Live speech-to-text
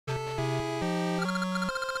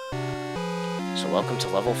So welcome to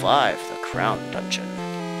level 5, the Crown Dungeon.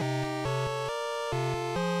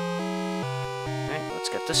 Alright, let's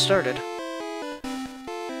get this started.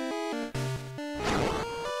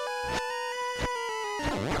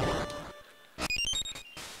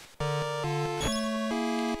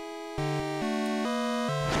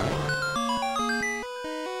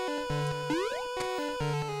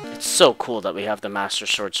 It's so cool that we have the Master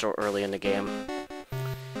Sword so early in the game.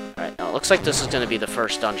 Alright, now it looks like this is going to be the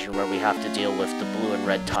first dungeon where we have to deal with the blue and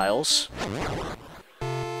red tiles.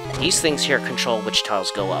 These things here control which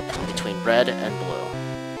tiles go up, between red and blue.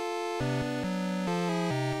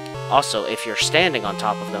 Also, if you're standing on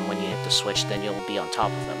top of them when you hit the switch, then you'll be on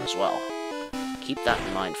top of them as well. Keep that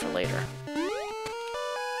in mind for later.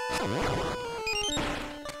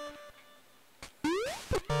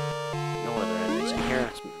 No other enemies in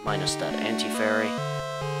here, minus that anti-fairy.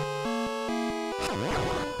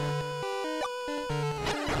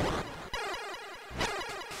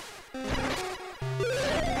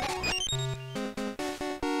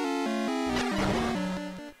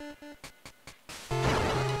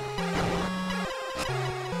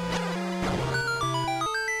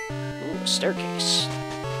 Staircase.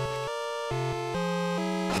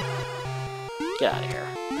 Get out of here.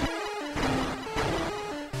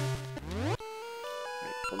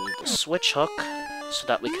 Right, we'll need the switch hook so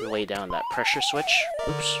that we can weigh down that pressure switch.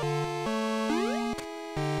 Oops.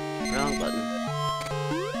 Wrong button.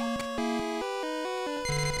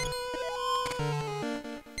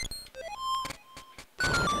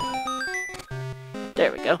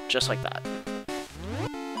 There we go, just like that.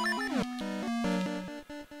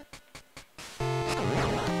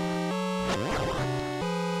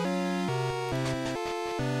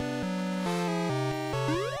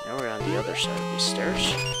 The other side of these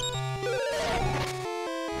stairs.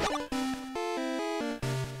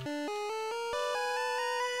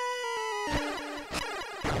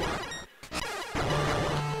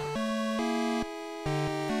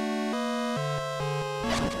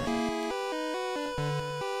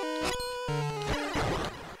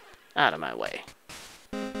 Out of my way.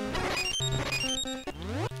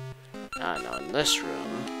 Now in this room.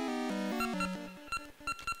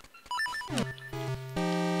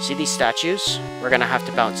 See these statues? We're gonna have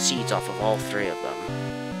to bounce seeds off of all 3 of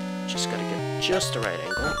them. Just gotta get just the right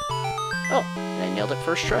angle. Oh, and I nailed it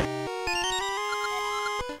first try.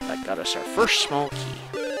 That got us our first small key.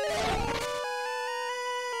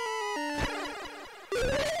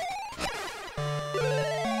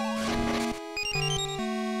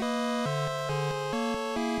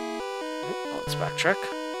 Let's backtrack.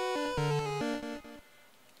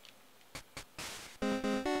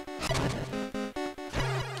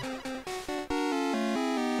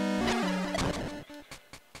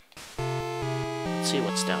 See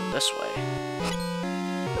what's down this way.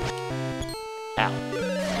 Ow.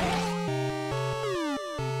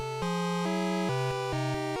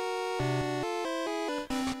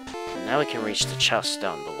 And now we can reach the chest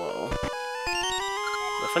down below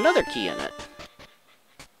with another key in it.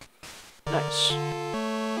 Nice.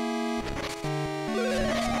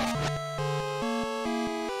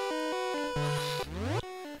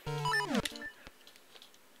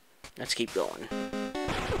 Let's keep going.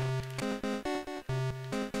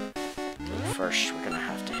 First, we're gonna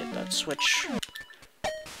have to hit that switch.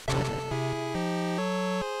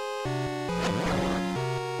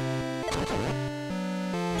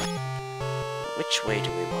 Which way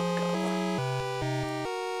do we want to go?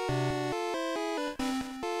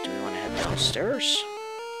 Do we want to head downstairs?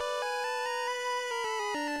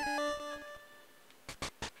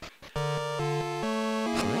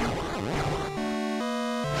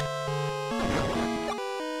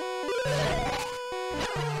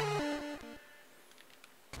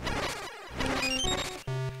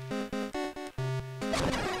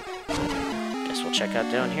 Check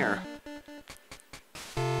out down here.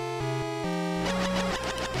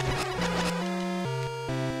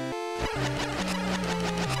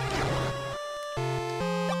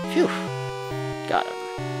 Phew! Got him.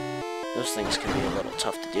 Those things can be a little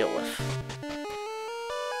tough to deal with.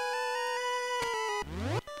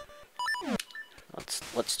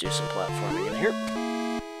 Let's do some platforming in here.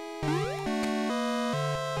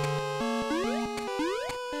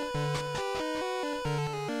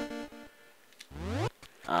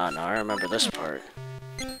 Now I remember this part.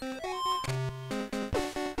 And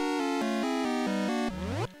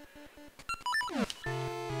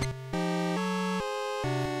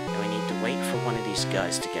we need to wait for one of these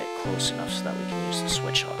guys to get close enough so that we can use the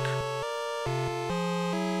switch hook.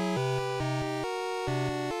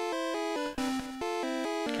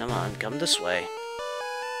 Come on, come this way.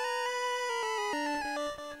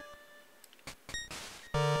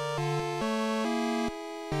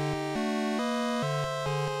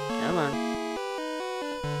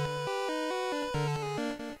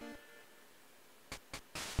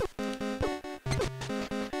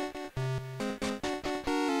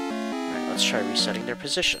 let's try resetting their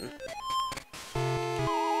position.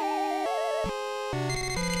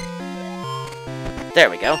 There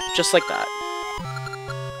we go, just like that.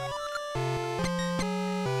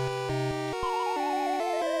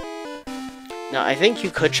 Now, I think you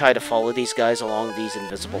could try to follow these guys along these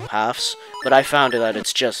invisible paths, but I found that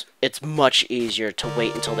it's much easier to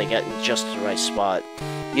wait until they get in just the right spot.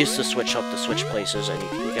 Use the switch up to switch places, and you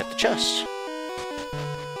can get the chest.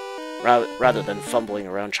 Rather than fumbling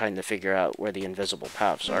around trying to figure out where the invisible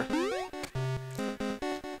paths are.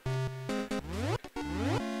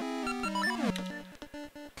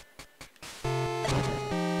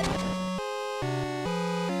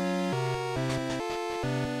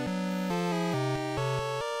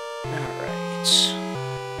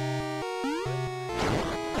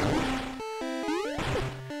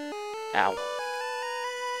 Ow.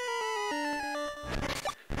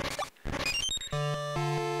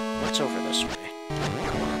 What's over this way?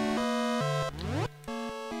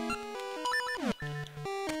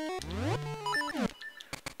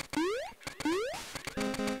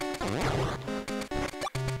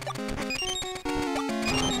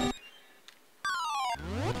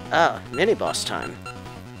 Ah, Miniboss time.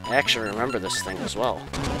 I actually remember this thing as well.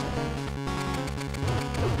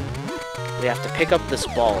 We have to pick up this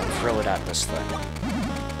ball and throw it at this thing.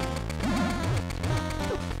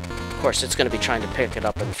 Of course, it's going to be trying to pick it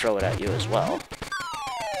up and throw it at you as well.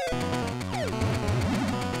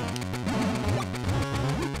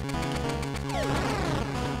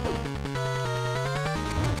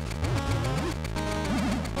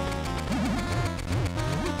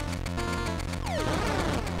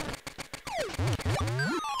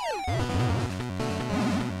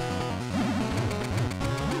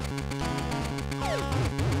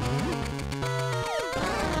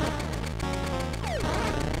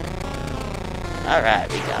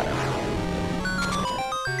 Alright, we got him.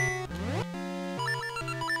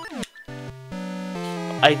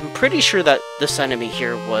 I'm pretty sure that this enemy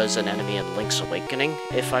here was an enemy in Link's Awakening,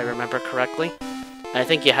 if I remember correctly. I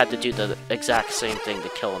think you had to do the exact same thing to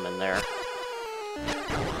kill him in there.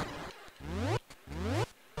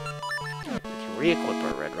 We can re-equip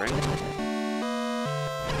our red ring.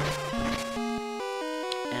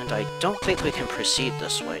 And I don't think we can proceed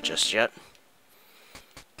this way just yet.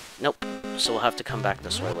 Nope, so we'll have to come back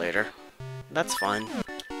this way later. That's fine.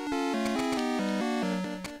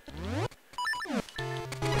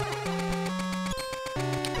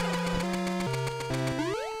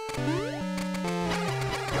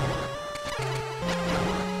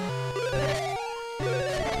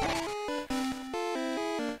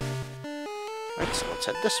 Right, so let's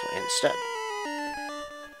head this way instead.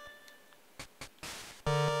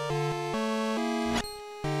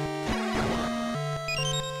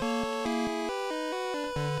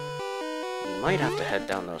 Might have to head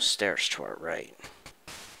down those stairs to our right.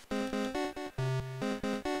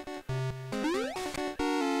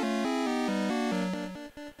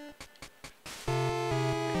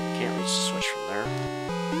 Can't reach the switch from there.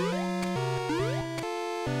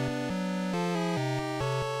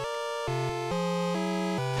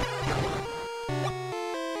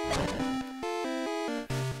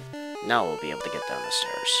 Now we'll be able to get down the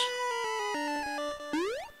stairs.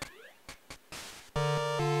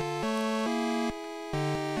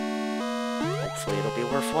 Hopefully it'll be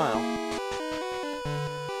worthwhile.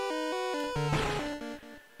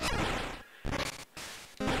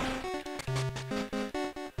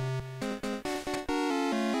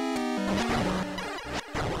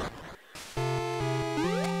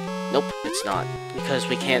 Nope, it's not. Because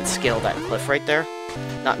we can't scale that cliff right there.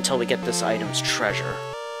 Not until we get this item's treasure.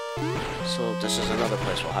 So this is another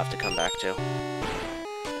place we'll have to come back to.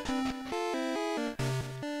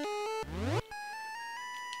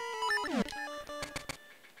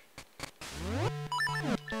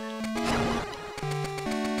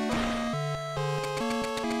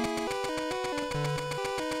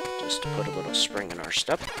 Just to put a little spring in our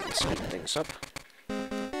step and speed things up.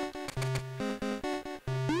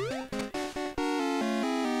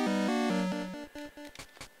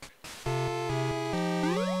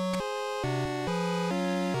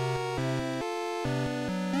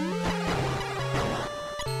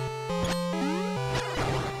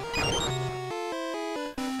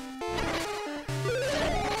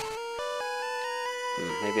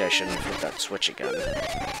 Maybe I shouldn't have hit that switch again.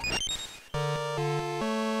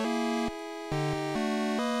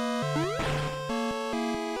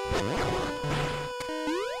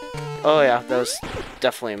 Oh yeah, that was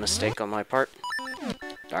definitely a mistake on my part.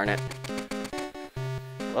 Darn it.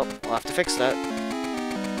 Well, we'll have to fix that.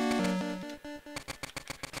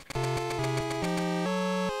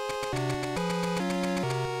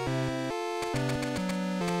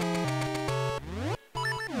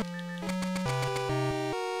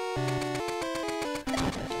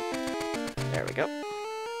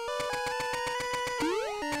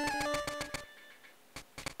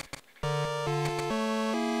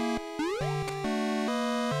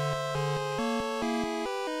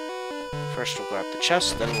 First we'll grab the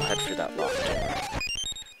chest, then we'll head for that locked door.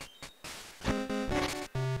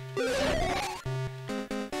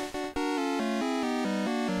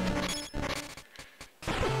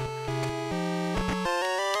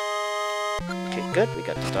 Okay, good. We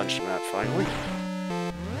got the dungeon map finally.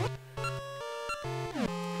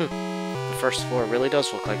 The first floor really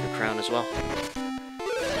does look like a crown as well.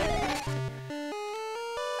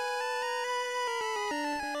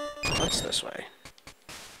 What's this way?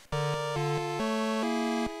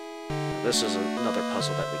 This is another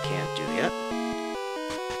puzzle that we can't do yet.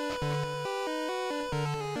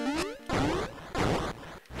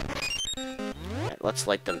 Alright, let's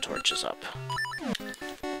light them torches up.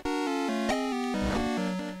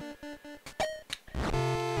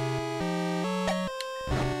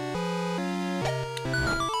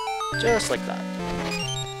 Just like that.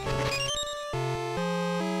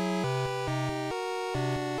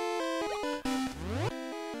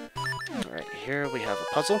 Alright, here we have a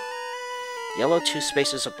puzzle. Yellow 2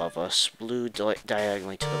 spaces above us, blue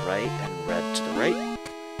diagonally to the right, and red to the right.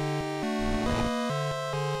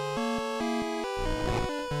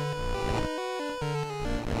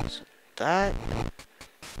 So that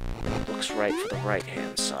looks right for the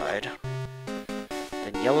right-hand side.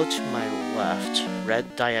 Then yellow to my left,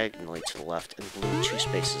 red diagonally to the left, and blue 2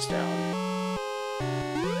 spaces down.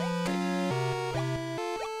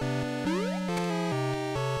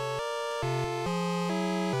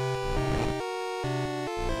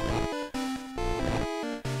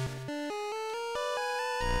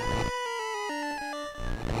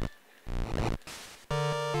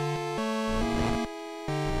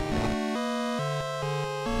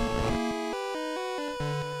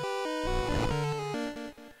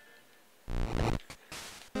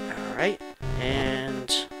 Alright, and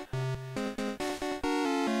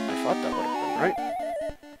I thought that would have been right.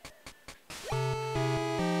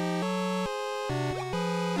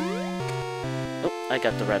 Oh, I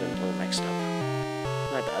got the red and blue mixed up.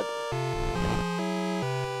 My bad.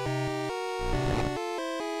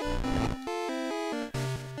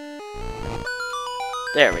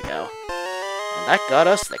 There we go. And that got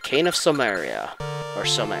us the Cane of Somaria. Or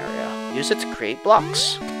Somaria. Use it to create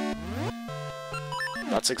blocks.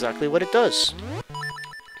 That's exactly what it does.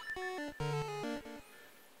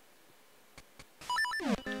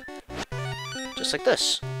 Just like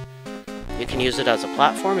this. You can use it as a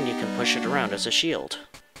platform and you can push it around as a shield.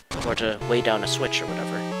 Or to weigh down a switch or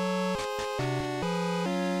whatever.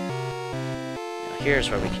 Now here's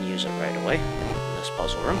where we can use it right away. In this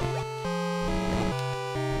puzzle room.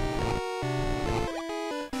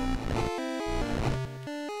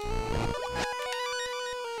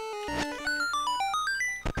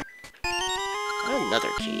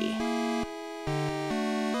 Another key.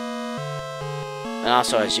 And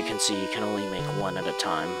also, as you can see, you can only make one at a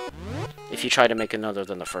time. If you try to make another,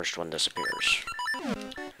 then the first one disappears.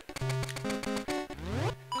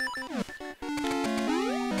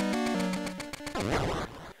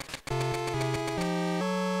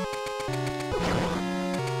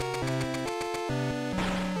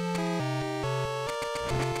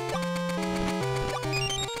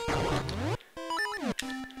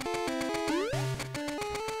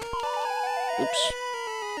 Oops.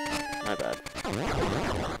 My bad.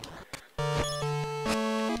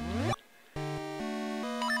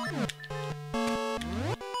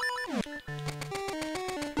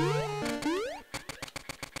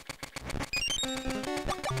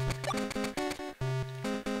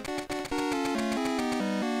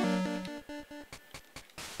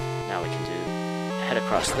 Now we can head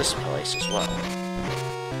across this place as well.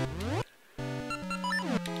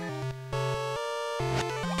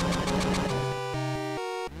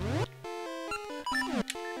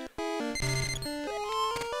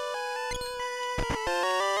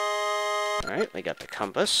 Alright, we got the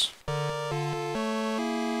compass.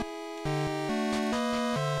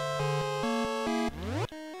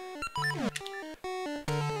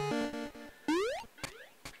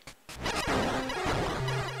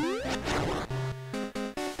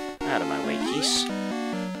 Out of my way, geese.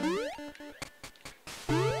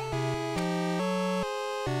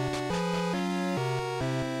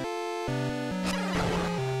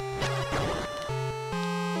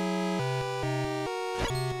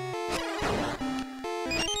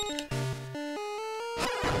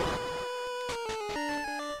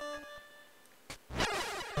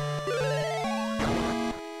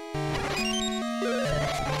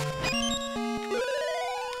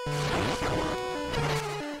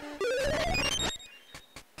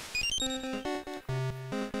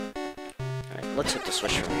 Let's hit the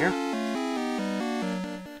switch from here.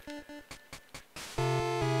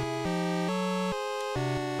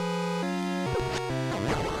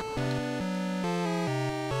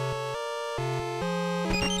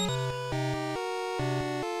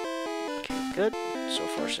 good. So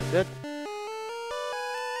far, so good.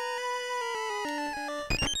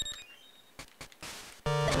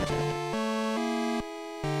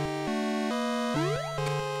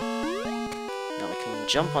 Now we can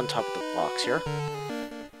jump on top of the blocks here,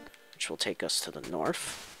 which will take us to the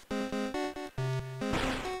north.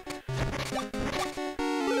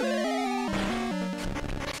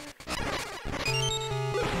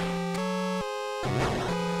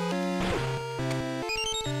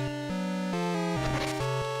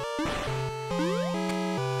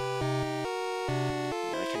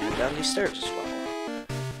 Down these stairs as well.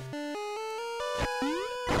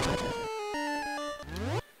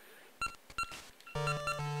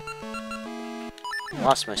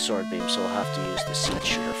 Lost my sword beam, so I'll have to use the seed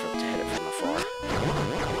shooter to hit it from afar.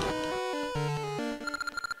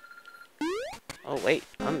 Oh wait,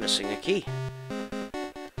 I'm missing a key.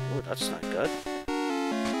 Oh, that's not good.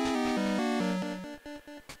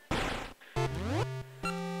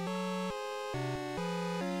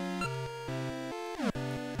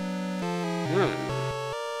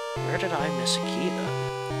 Where did I miss a key then?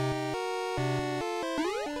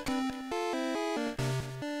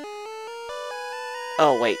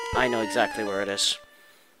 Oh wait, I know exactly where it is.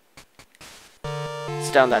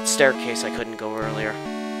 It's down that staircase I couldn't go earlier.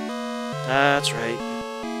 That's right.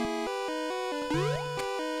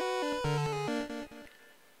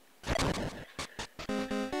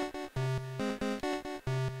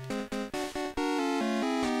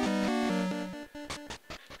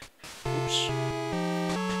 Oops.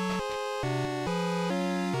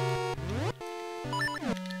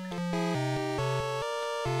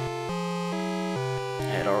 I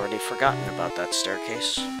had already forgotten about that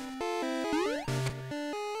staircase.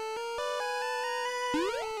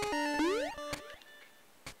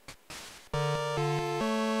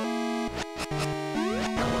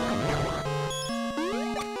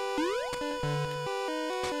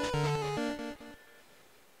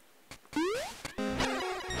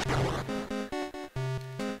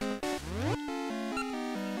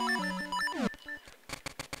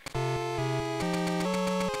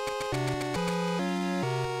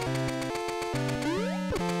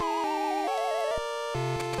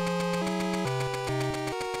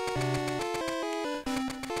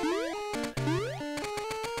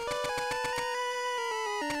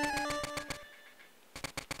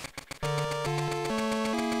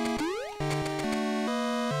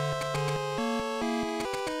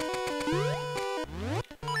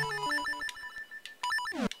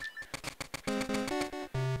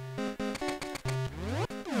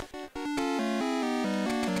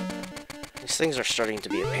 These things are starting to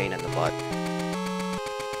be a pain in the butt.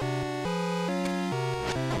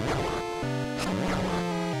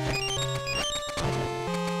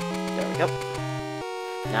 There we go.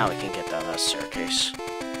 Now we can get down that staircase.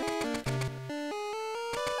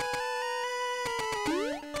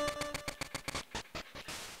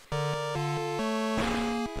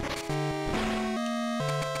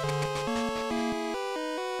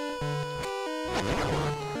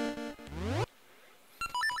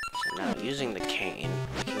 Using the cane,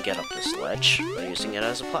 we can get up this ledge by using it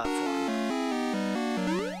as a platform.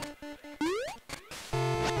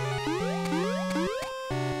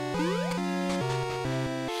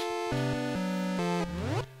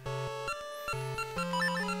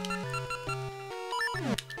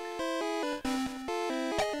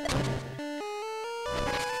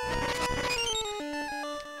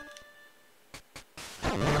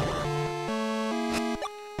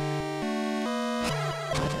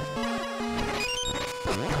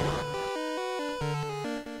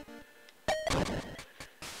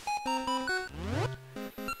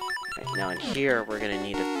 Now in here, we're going to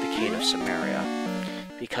need the Cane of Somaria,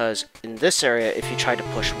 because in this area, if you try to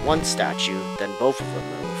push one statue, then both of them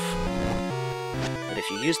move. But if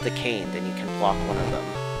you use the cane, then you can block one of them.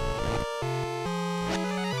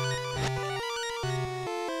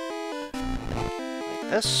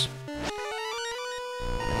 Like this.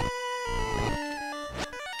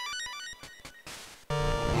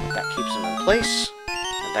 That keeps them in place,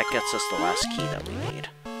 and that gets us the last key that we need.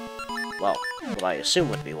 Well, what I assume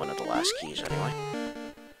would be one of the last keys, anyway.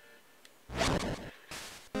 I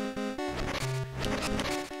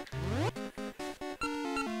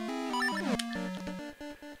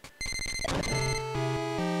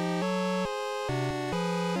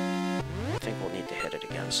think we'll need to hit it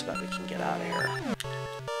again so that we can get out of here.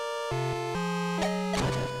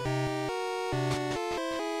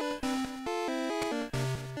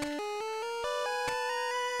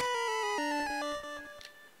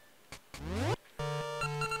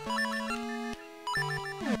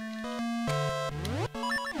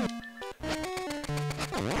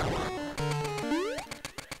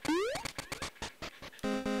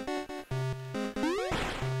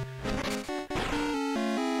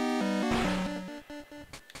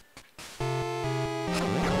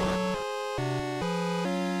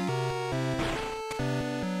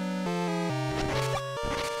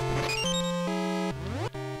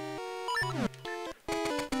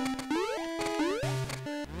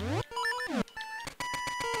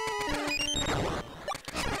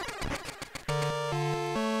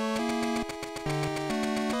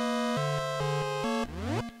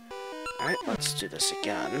 do this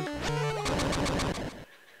again.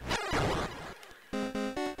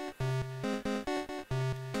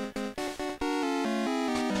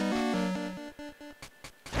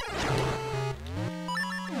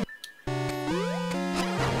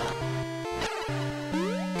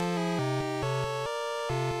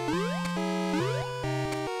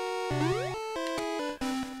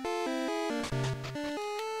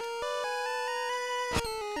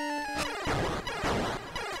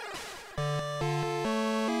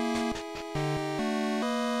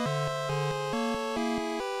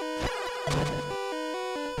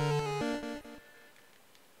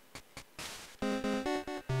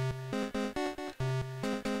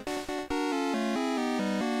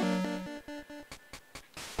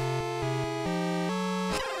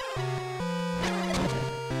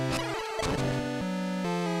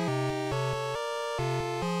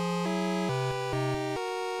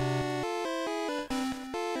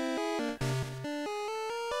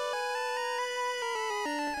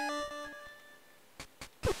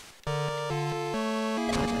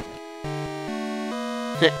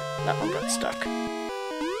 That one got stuck.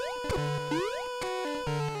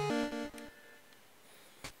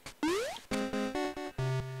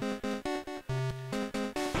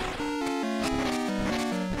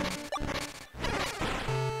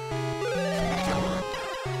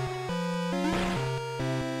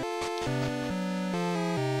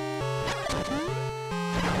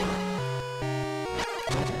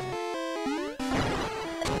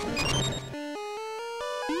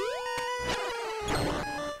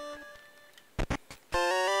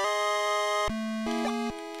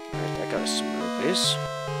 Got us some rupees.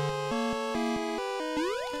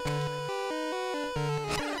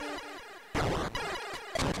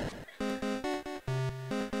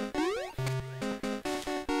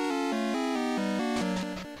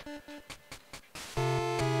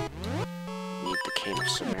 Need the Cane of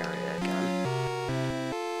Somaria again.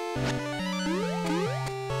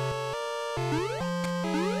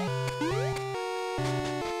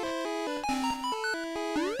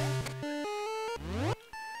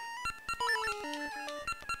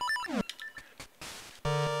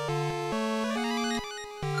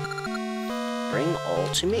 Bring all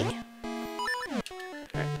to me.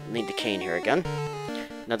 Alright, need the cane here again.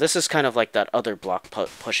 Now this is kind of like that other block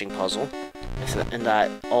pushing puzzle, in that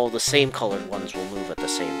all the same colored ones will move at the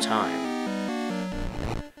same time.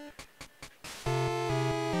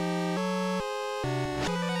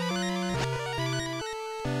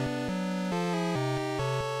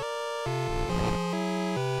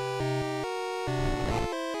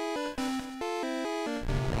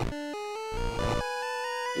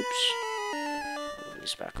 Oops. Move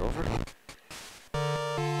these back over.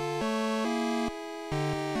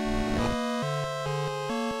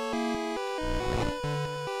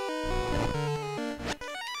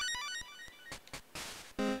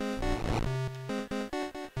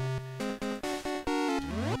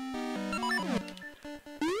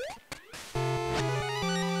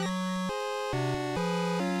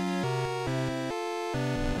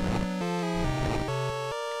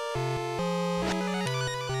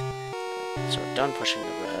 So we're done pushing the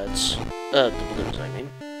reds. The blues, I mean.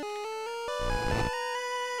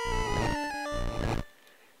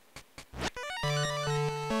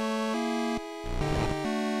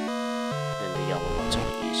 And the yellow ones are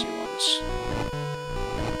the easy ones.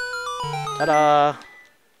 Ta-da!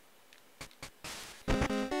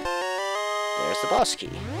 There's the boss key.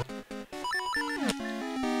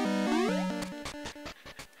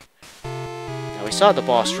 Now we saw the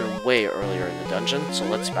boss room way earlier in the dungeon, so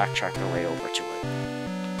let's backtrack our way over to it.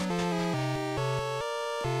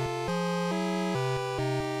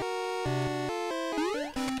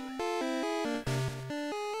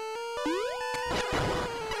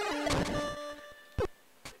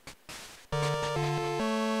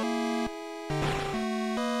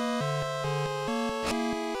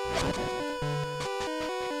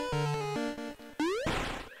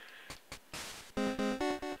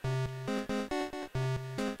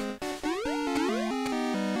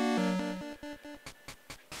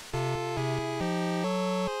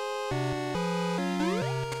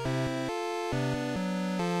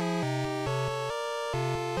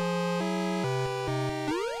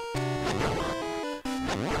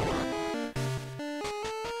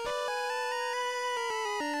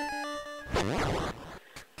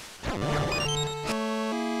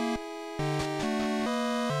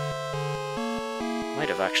 Might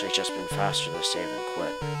have actually just been faster to save and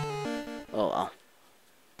quit. Oh well.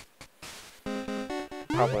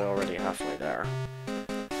 Probably already halfway there.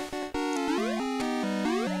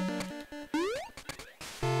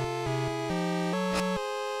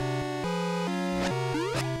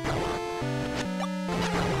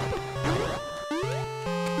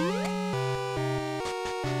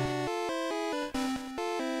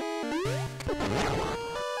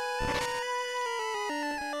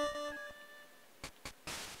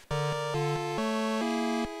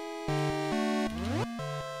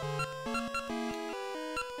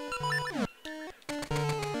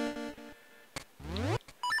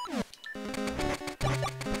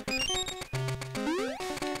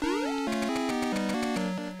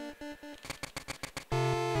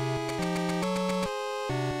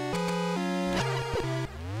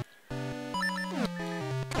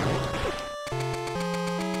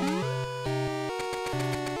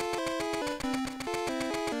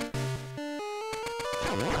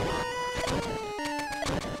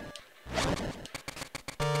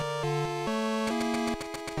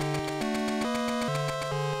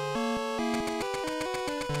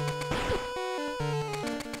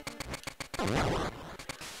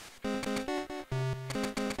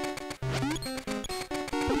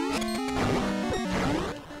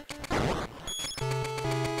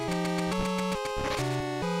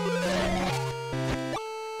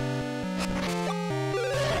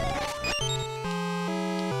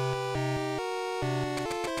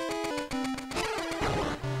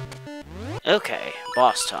 Okay,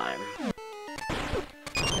 boss time.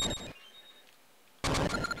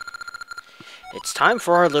 It's time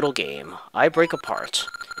for our little game. I break apart.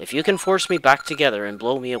 If you can force me back together and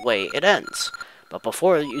blow me away, it ends. But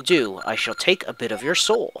before you do, I shall take a bit of your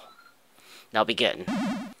soul. Now begin.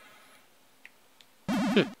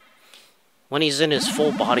 When he's in his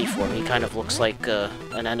full body form, he kind of looks like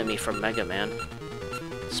an enemy from Mega Man.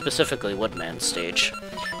 Specifically Woodman's stage.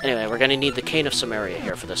 Anyway, we're gonna need the Cane of Somaria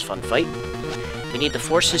here for this fun fight. We need to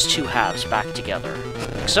force his two halves back together.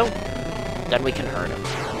 Like so. Then we can hurt him.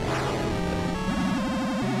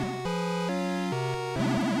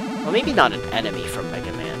 Well, maybe not an enemy from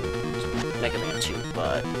Mega Man 2,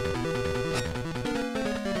 but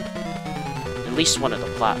at least one of the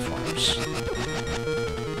platforms.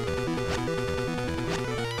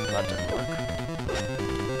 That didn't work.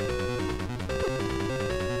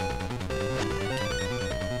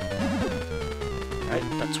 Alright,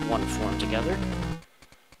 that's one form together.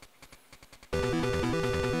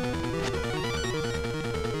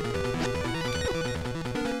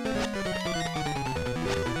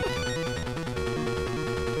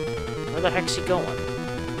 Where the heck's he going?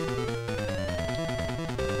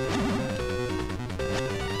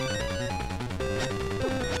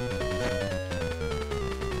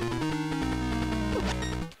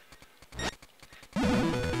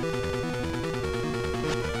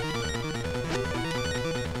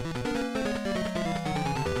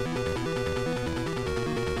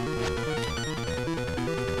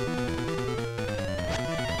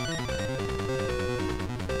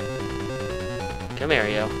 Come here,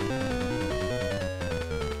 yo.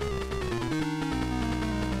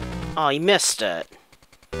 Oh, he missed it.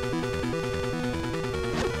 There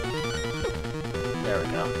we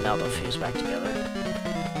go. Now they'll fuse back together.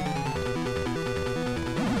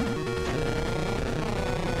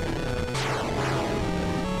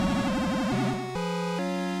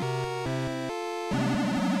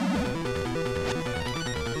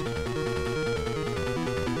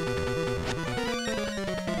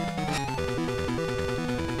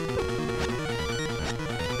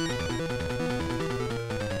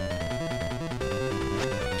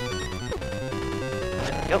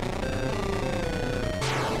 Go.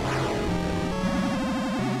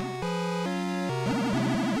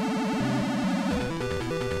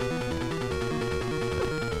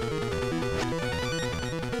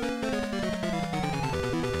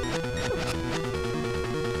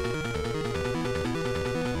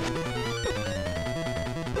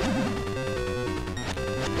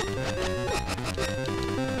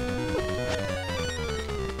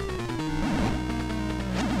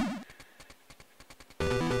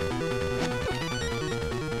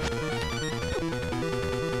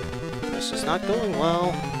 This is not going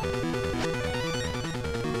well.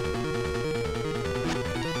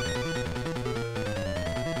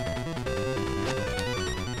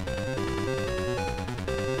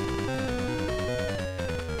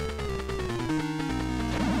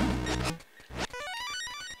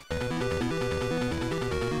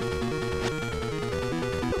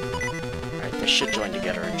 Alright, they should join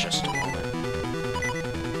together in just a moment.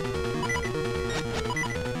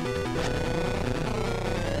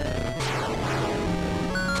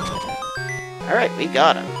 Alright, we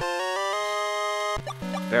got him.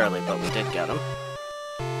 Barely, but we did get him.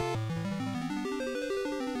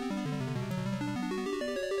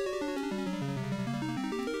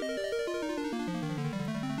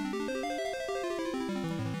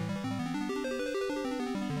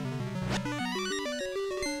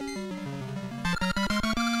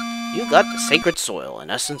 You got the sacred soil, an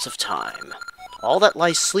essence of time. All that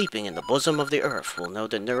lies sleeping in the bosom of the earth will know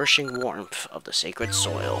the nourishing warmth of the sacred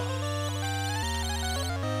soil.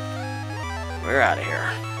 We're out of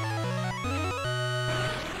here.